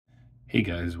Hey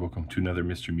guys, welcome to another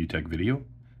Mr. Mutech video.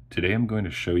 Today I'm going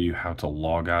to show you how to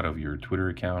log out of your Twitter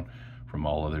account from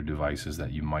all other devices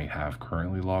that you might have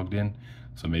currently logged in.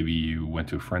 So maybe you went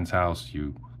to a friend's house,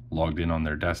 you logged in on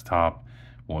their desktop,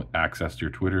 accessed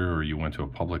your Twitter, or you went to a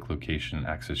public location and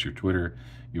accessed your Twitter.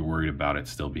 You're worried about it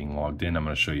still being logged in. I'm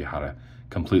going to show you how to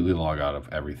completely log out of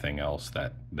everything else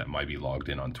that might be logged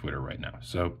in on Twitter right now.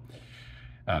 So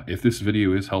if this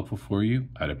video is helpful for you,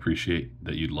 I'd appreciate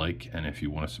that you'd like, and if you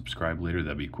want to subscribe later,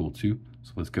 that'd be cool too.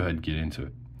 So let's go ahead and get into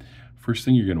it. First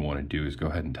thing you're going to want to do is go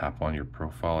ahead and tap on your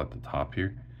profile at the top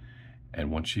here.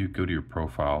 And once you go to your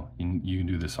profile, you can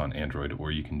do this on Android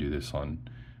or you can do this on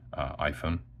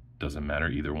iPhone. Doesn't matter,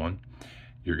 either one.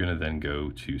 You're going to then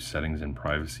go to Settings and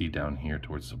Privacy down here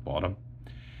towards the bottom.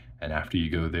 And after you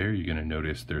go there, you're going to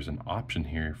notice there's an option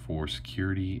here for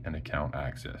security and account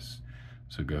access.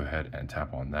 So go ahead and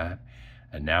tap on that.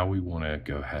 And now we want to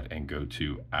go ahead and go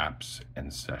to Apps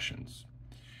and Sessions.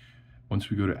 Once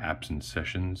we go to Apps and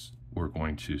Sessions, we're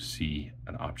going to see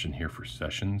an option here for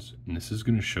Sessions. And this is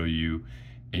going to show you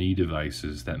any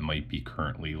devices that might be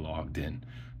currently logged in.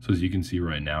 So as you can see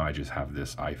right now, I just have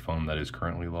this iPhone that is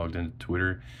currently logged into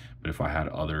Twitter. But if I had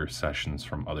other sessions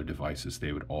from other devices,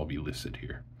 they would all be listed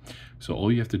here. So all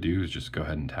you have to do is just go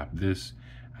ahead and tap this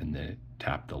and then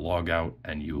tap the log out,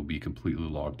 and you will be completely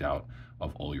logged out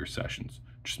of all your sessions.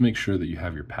 Just make sure that you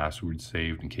have your password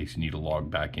saved in case you need to log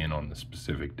back in on the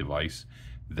specific device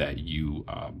that you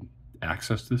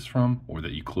accessed this from, or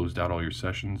that you closed out all your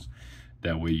sessions.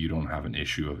 That way you don't have an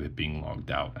issue of it being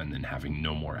logged out and then having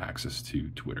no more access to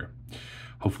Twitter.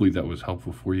 Hopefully that was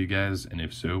helpful for you guys, and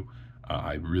if so,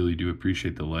 I really do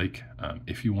appreciate the like.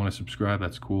 If you want to subscribe,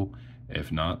 that's cool.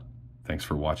 If not, thanks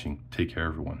for watching. Take care,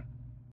 everyone.